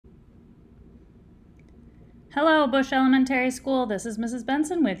Hello, Bush Elementary School. This is Mrs.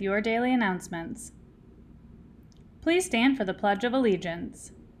 Benson with your daily announcements. Please stand for the Pledge of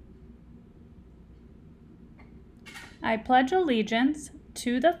Allegiance. I pledge allegiance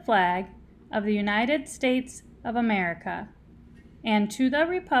to the flag of the United States of America and to the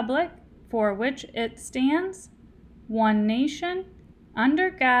republic for which it stands, one nation, under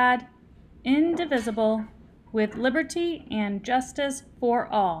God, indivisible, with liberty and justice for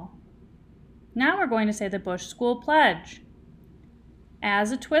all. Now we're going to say the Bush School Pledge.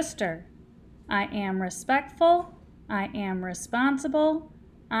 As a twister, I am respectful, I am responsible,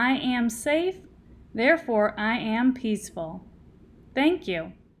 I am safe, therefore I am peaceful. Thank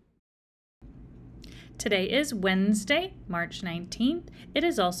you. Today is Wednesday, March 19th. It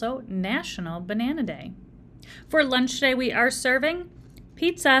is also National Banana Day. For lunch today we are serving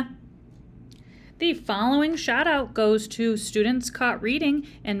pizza. The following shout out goes to students caught reading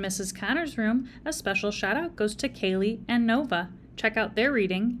in Mrs. Connor's room. A special shout out goes to Kaylee and Nova. Check out their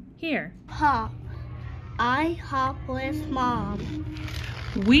reading here. Hop. I hop with Mom.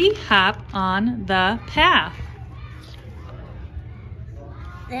 We hop on the path.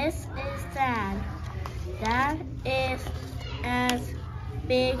 This is Dad. Dad is as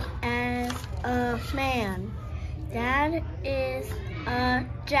big as a man. Dad is a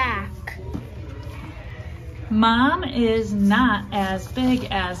Jack. Mom is not as big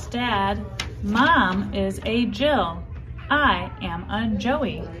as Dad. Mom is a Jill. I am a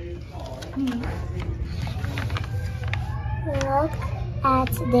Joey. Look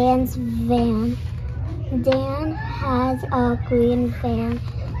at Dan's van. Dan has a green van.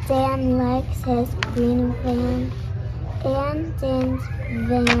 Dan likes his green van. And Dan's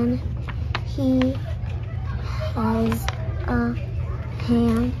van, he has a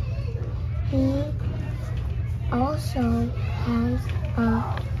ham. He also has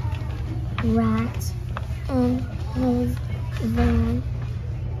a rat in his van.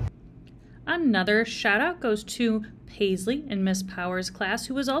 Another shout out goes to Paisley in Miss Powers' class,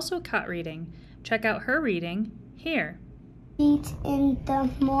 who was also caught reading. Check out her reading here. Feet in the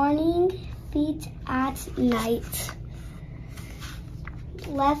morning, feet at night.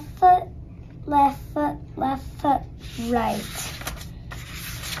 Left foot, left foot, left foot, right.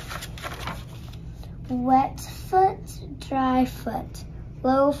 Wet foot, dry foot,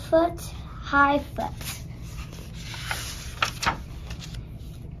 low foot, high foot.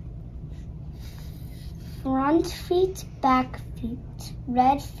 Front feet, back feet,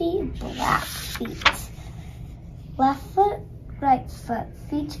 red feet, black feet. Left foot, right foot,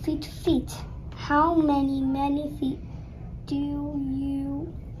 feet, feet, feet. How many feet do you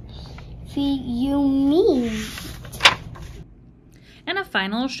mean? And a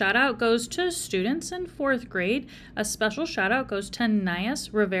final shout out goes to students in 4th grade. A special shout out goes to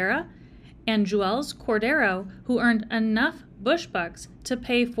Nias Rivera and Juels Cordero, who earned enough Bush Bucks to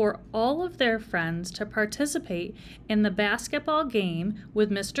pay for all of their friends to participate in the basketball game with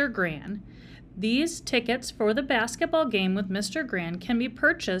Mr. Gran. These tickets for the basketball game with Mr. Gran can be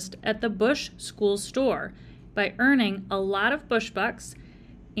purchased at the Bush School store by earning a lot of Bush Bucks,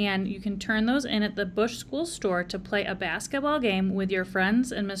 and you can turn those in at the Bush School store to play a basketball game with your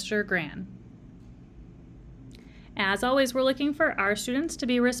friends and Mr. Gran. As always, we're looking for our students to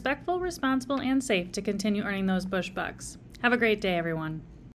be respectful, responsible, and safe to continue earning those Bush Bucks. Have a great day, everyone.